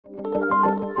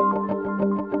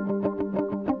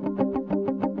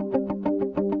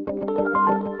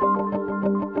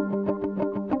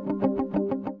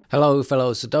Hello,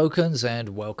 fellow Sudokans, and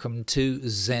welcome to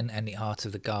Zen and the Art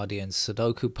of the Guardian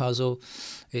Sudoku Puzzle.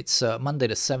 It's Monday,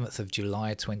 the 7th of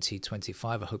July,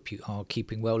 2025. I hope you are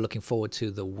keeping well. Looking forward to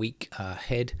the week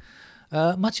ahead.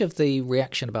 Much of the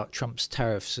reaction about Trump's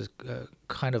tariffs is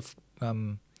kind of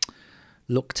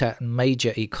looked at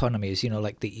major economies,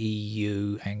 like the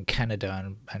EU and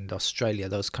Canada and Australia,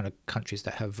 those kind of countries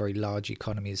that have very large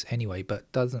economies anyway,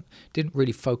 but didn't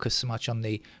really focus so much on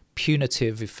the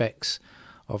punitive effects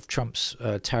of Trump's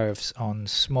tariffs on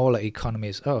smaller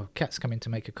economies. Oh, Cat's coming to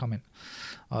make a comment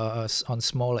on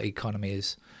smaller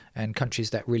economies and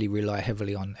countries that really rely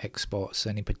heavily on exports,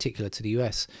 and in particular to the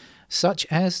US, such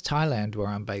as Thailand, where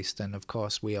I'm based. And of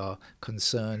course, we are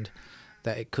concerned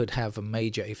that it could have a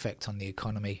major effect on the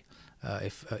economy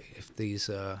if these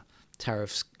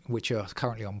tariffs, which are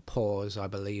currently on pause, I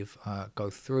believe, go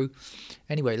through.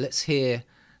 Anyway, let's hear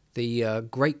the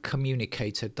great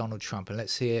communicator Donald Trump, and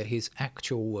let's hear his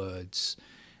actual words.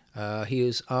 He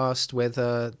was asked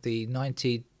whether the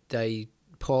 90-day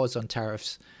pause on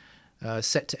tariffs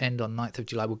set to end on 9th of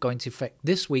July were going to affect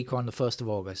this week or on the 1st of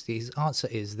August. His answer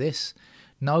is this: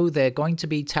 no, they're going to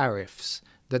be tariffs.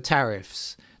 The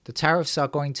tariffs are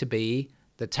going to be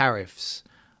the tariffs.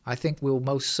 I think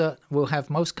we'll have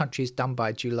most countries done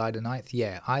by July the 9th.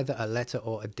 Yeah, either a letter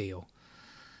or a deal.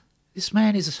 This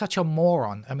man is such a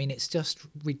moron. I mean, it's just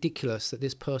ridiculous that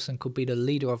this person could be the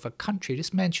leader of a country.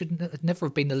 This man should never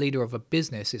have been the leader of a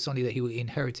business. It's only that he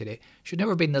inherited it. Should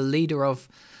never have been the leader of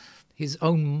his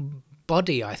own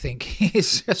body, I think. He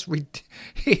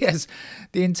has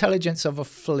the intelligence of a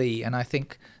flea, and I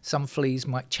think some fleas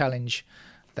might challenge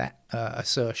that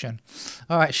assertion.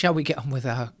 All right, shall we get on with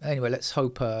our... Anyway, let's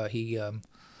hope he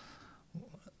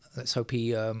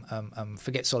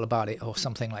forgets all about it or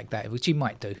something like that, which he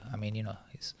might do. I mean,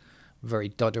 he's very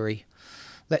doddery.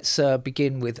 Let's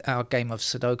begin with our game of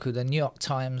Sudoku, the New York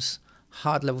Times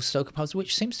hard-level Sudoku puzzle,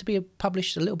 which seems to be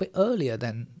published a little bit earlier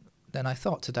than I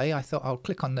thought today. I thought I'll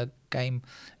click on the game,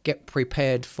 get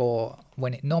prepared for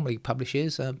when it normally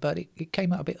publishes, but it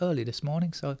came out a bit early this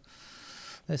morning, so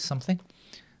there's something.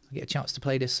 I get a chance to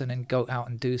play this and then go out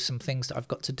and do some things that I've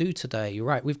got to do today.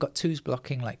 Right, we've got 2s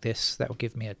blocking like this. That will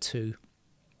give me a 2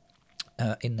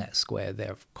 in that square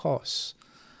there, of course.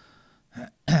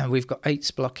 We've got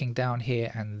 8s blocking down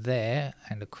here and there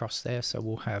and across there, so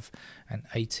we'll have an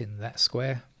 8 in that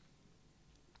square.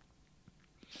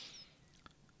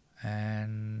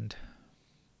 And...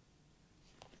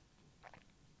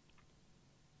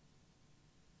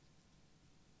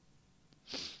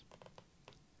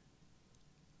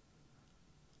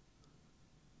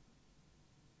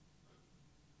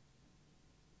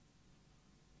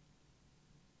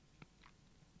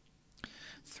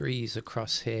 threes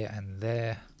across here and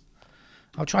there.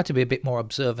 I'll try to be a bit more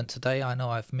observant today. I know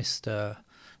I've missed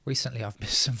recently I've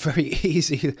missed some very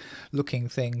easy looking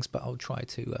things, but I'll try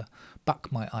to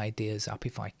buck my ideas up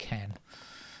if I can.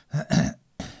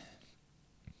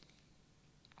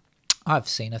 I've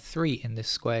seen a 3 in this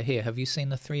square here. Have you seen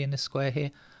the 3 in this square here?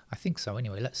 I think so.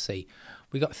 Anyway, let's see.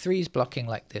 We got 3s blocking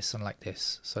like this and like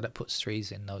this, so that puts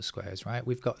 3s in those squares, right?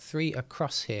 We've got 3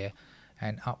 across here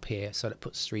and up here, so that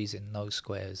puts 3s in those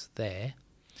squares there.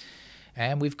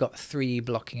 And we've got 3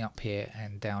 blocking up here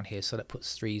and down here, so that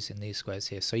puts 3s in these squares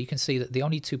here. So you can see that the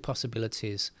only 2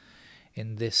 possibilities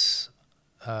in this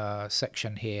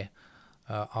section here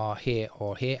are here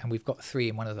or here, and we've got 3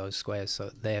 in one of those squares,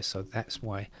 so there, so that's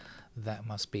why that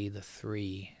must be the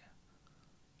 3.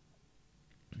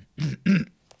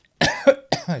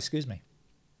 Excuse me.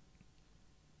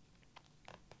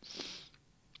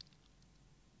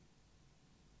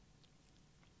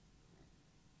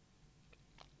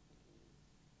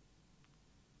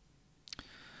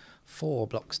 Four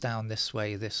blocks down this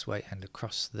way, and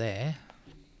across there.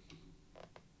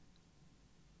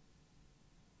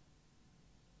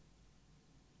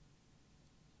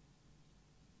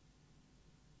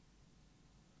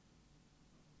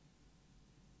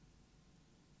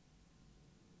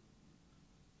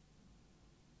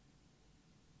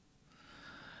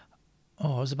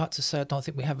 Oh, I was about to say I don't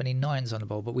think we have any 9s on the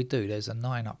board, but we do. There's a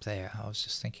 9 up there. I was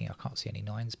just thinking I can't see any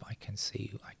 9s, but I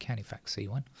can in fact see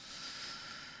one.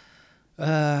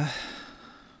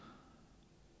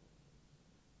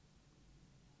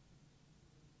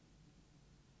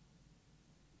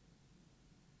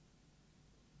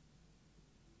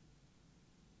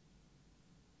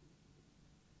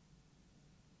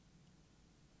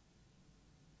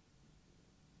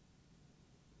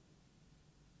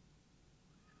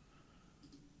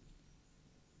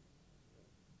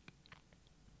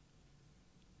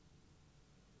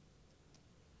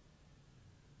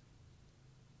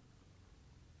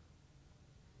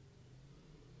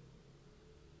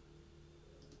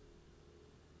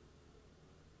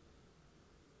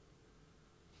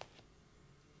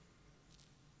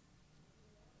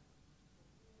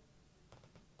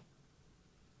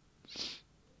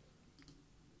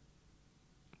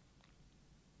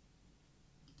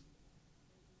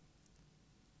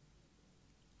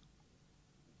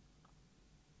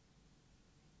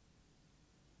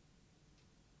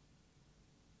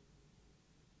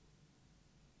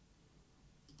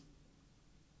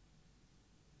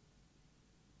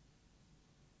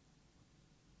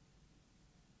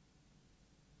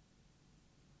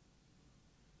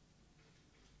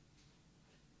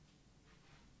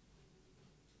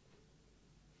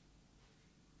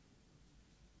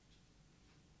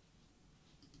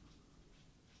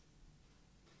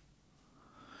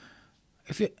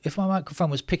 If my microphone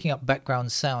was picking up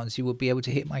background sounds, you would be able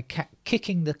to hear my cat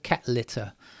kicking the cat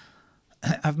litter.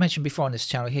 I've mentioned before on this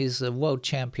channel, he's a world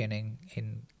champion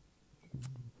in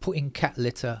putting cat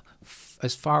litter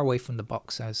as far away from the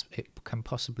box as it can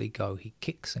possibly go. He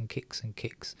kicks and kicks and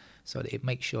kicks so that it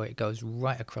makes sure it goes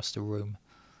right across the room.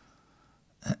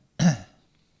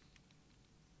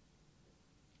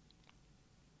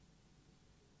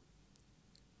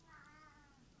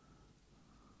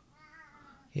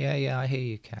 Yeah, I hear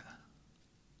you, cat.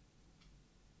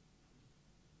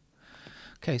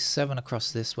 Okay, 7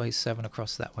 across this way, 7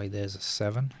 across that way. There's a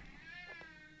 7.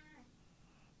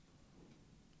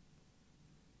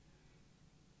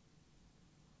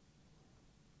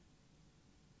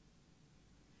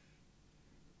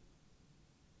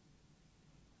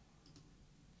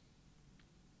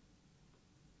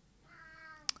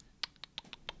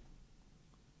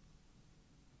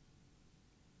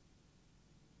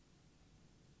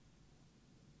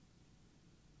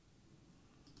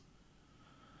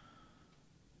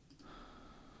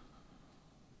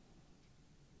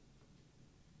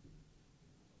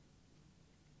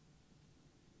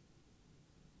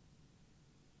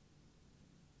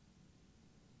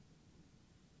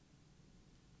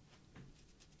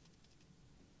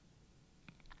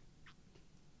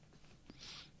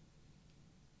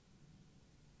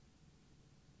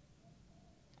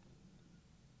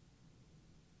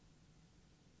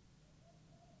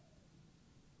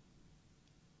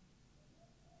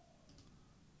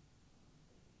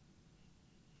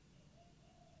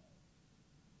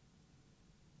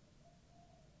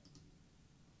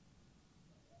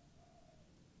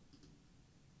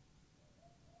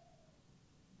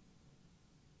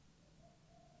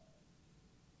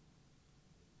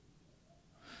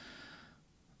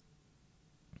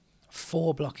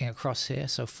 Four blocking across here,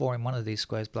 so 4 in one of these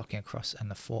squares blocking across,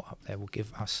 and the 4 up there will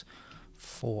give us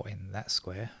 4 in that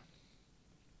square.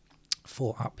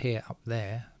 4 up here, up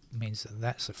there means that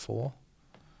that's a 4.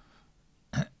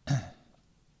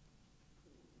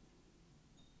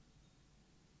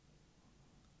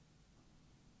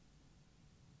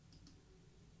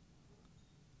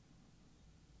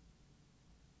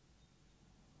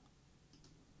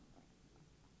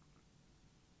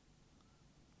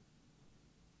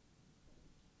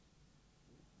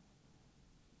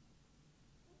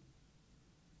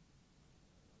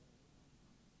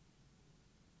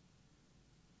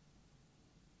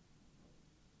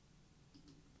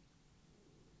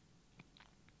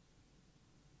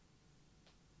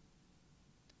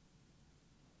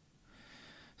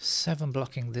 7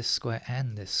 blocking this square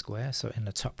and this square, so in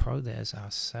the top row there's our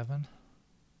 7.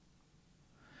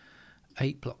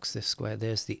 8 blocks this square,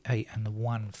 there's the 8, and the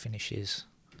 1 finishes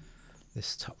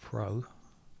this top row.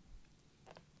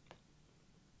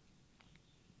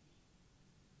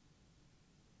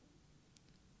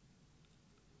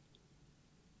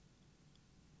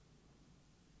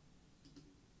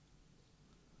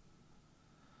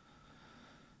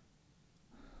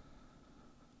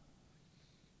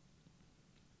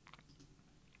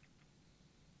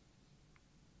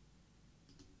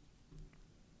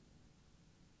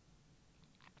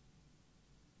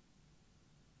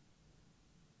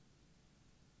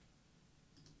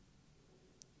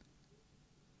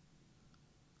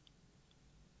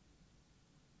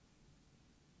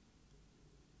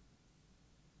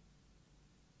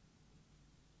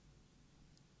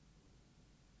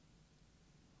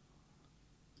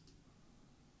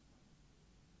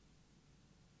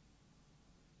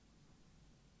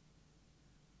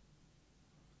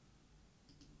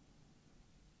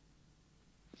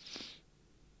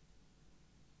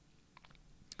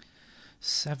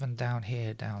 Seven down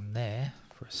here, down there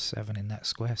for a 7 in that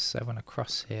square. 7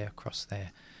 across here, across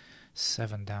there.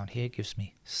 7 down here gives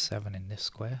me 7 in this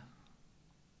square.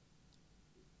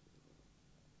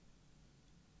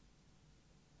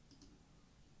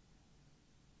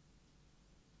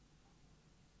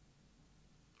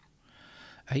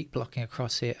 Eight blocking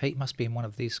across here. 8 must be in one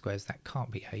of these squares. That can't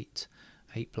be 8.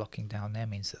 8 blocking down there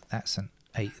means that that's an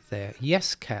 8 there.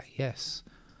 Yes, cat, yes.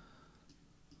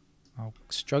 I'll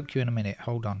stroke you in a minute.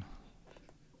 Hold on.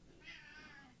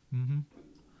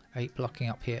 8 blocking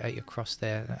up here, 8 across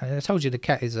there. I told you the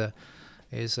cat is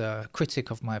a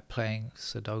critic of my playing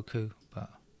Sudoku, but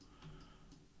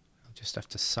I'll just have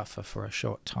to suffer for a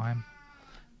short time.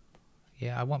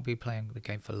 Yeah, I won't be playing the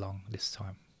game for long this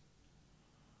time.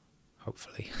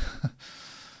 Hopefully.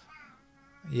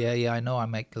 Yeah, I know I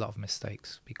make a lot of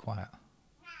mistakes. Be quiet.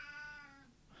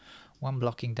 1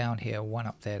 blocking down here, 1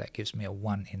 up there, that gives me a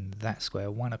 1 in that square.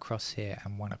 1 across here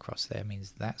and 1 across there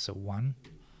means that's a 1.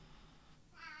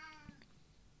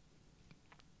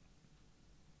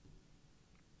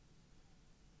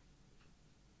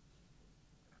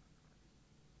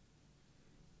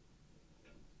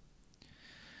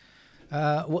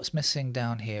 What's missing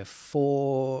down here?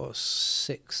 4,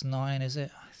 6, 9, is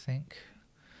it? I think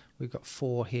we've got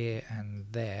 4 here and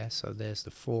there, so there's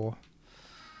the 4,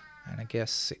 and I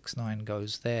guess 6, 9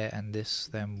 goes there, and this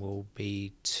then will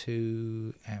be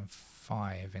 2 and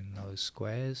 5 in those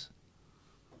squares.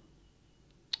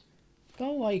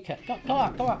 Go away, cat. Come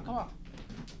on, come on, come on.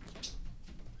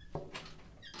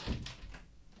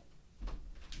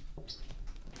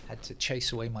 Had to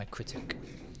chase away my critic.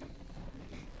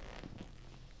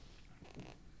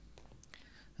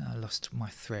 I lost my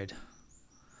thread.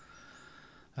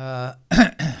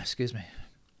 Excuse me.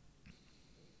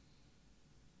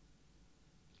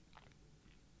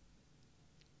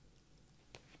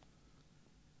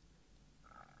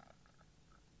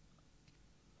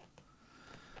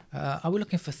 Are we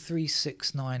looking for 3,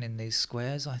 6, 9 in these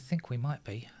squares? I think we might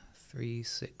be. 3,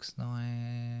 6,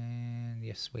 9.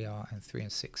 Yes, we are. And 3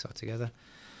 and 6 are together.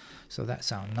 So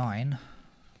that's our 9.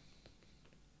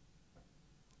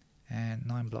 And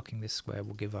 9 blocking this square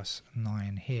will give us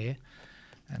 9 here.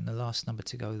 And the last number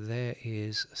to go there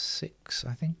is 6,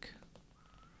 I think.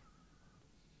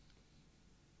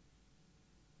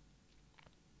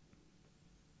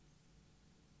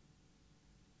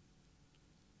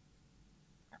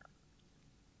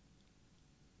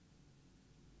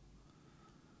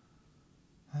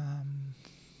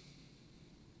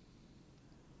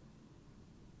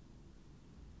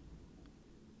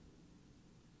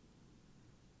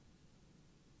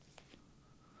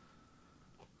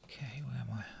 Okay, where am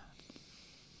I?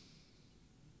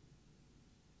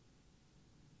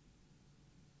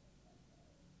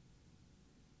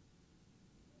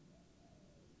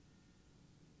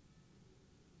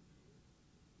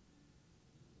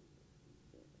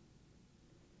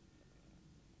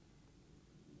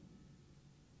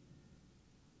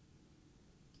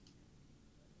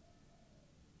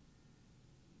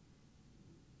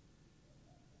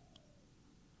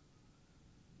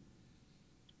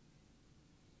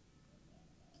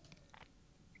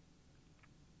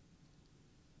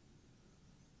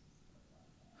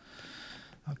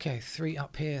 Okay, 3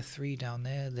 up here, 3 down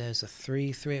there. There's a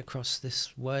 3, 3 across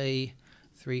this way,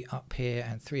 3 up here,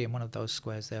 and 3 in one of those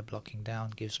squares there blocking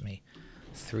down gives me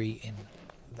 3 in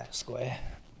that square.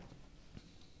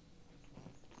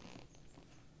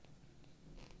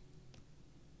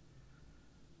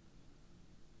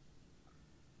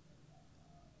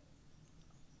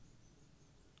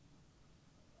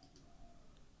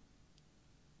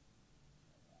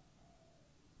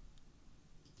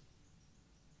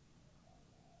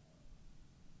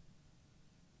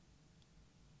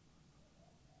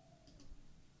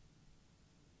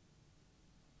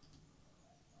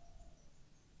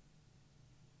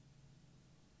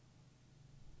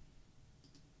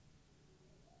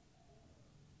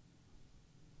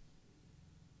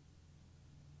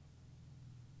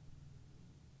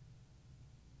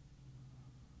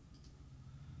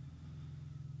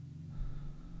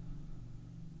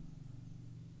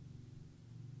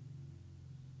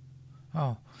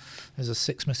 Oh, there's a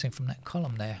 6 missing from that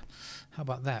column there. How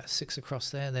about that? 6 across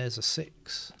there, there's a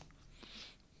 6.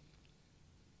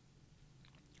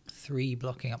 3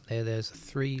 blocking up there, there's a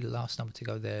 3. Last number to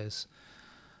go, there's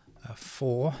a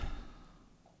 4.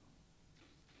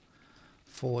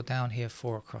 4 down here,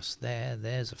 4 across there,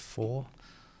 there's a 4.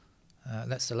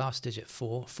 That's the last digit,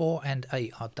 4. 4 and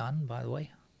 8 are done, by the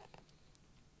way.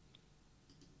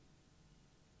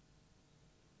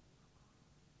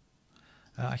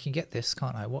 I can get this,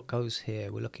 can't I? What goes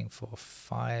here? We're looking for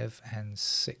 5 and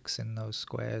 6 in those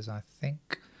squares, I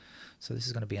think. So this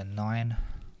is going to be a 9.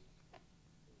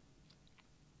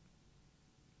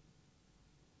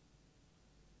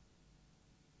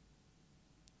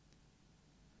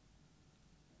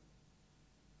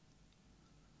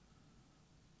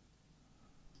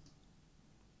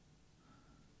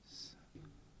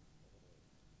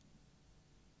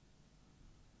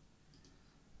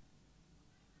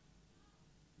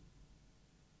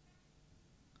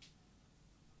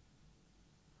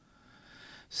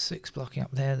 Six blocking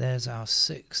up there, there's our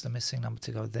 6. The missing number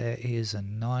to go there is a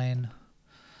 9.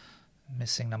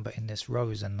 Missing number in this row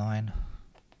is a 9.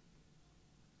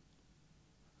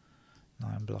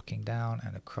 9 blocking down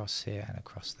and across here and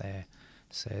across there.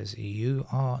 It says you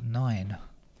are 9.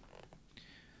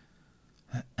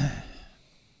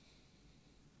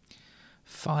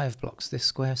 5 blocks this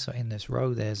square, so in this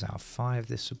row there's our 5.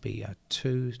 This would be a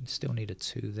 2. Still need a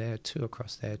 2 there. 2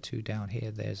 across there, 2 down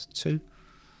here, there's 2.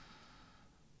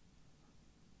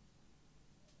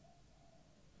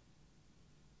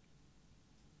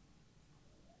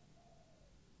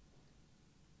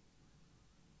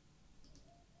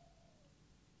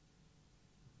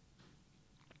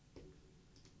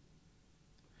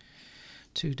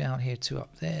 2 down here, 2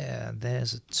 up there.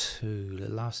 There's a 2, the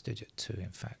last digit 2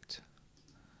 in fact.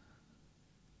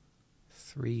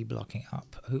 3 blocking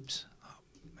up, oops, up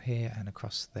here and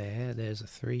across there. There's a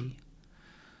 3.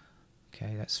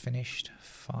 Okay, that's finished.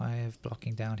 5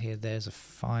 blocking down here. There's a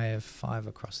 5. 5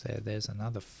 across there. There's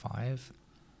another 5.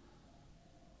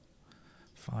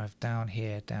 5 down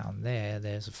here, down there.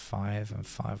 There's a 5, and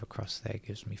 5 across there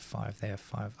gives me 5 there.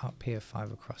 5 up here,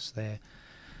 5 across there.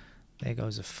 There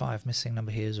goes a 5. Missing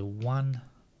number here is a 1.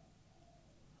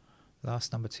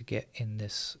 Last number to get in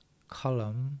this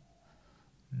column,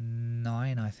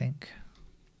 9, I think.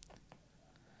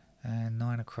 And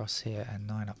 9 across here and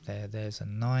 9 up there. There's a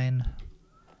 9.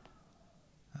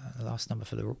 The last number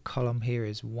for the column here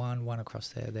is 1. 1 across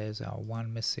there. There's our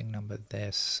 1. Missing number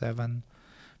there, 7.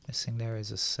 Missing there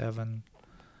is a 7.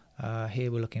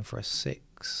 Here we're looking for a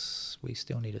 6. We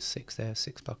still need a 6 there.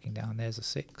 6 blocking down. There's a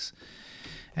 6.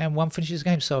 And 1 finishes the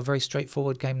game. So a very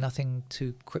straightforward game. Nothing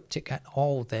too cryptic at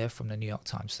all there from the New York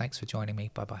Times. Thanks for joining me.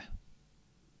 Bye-bye.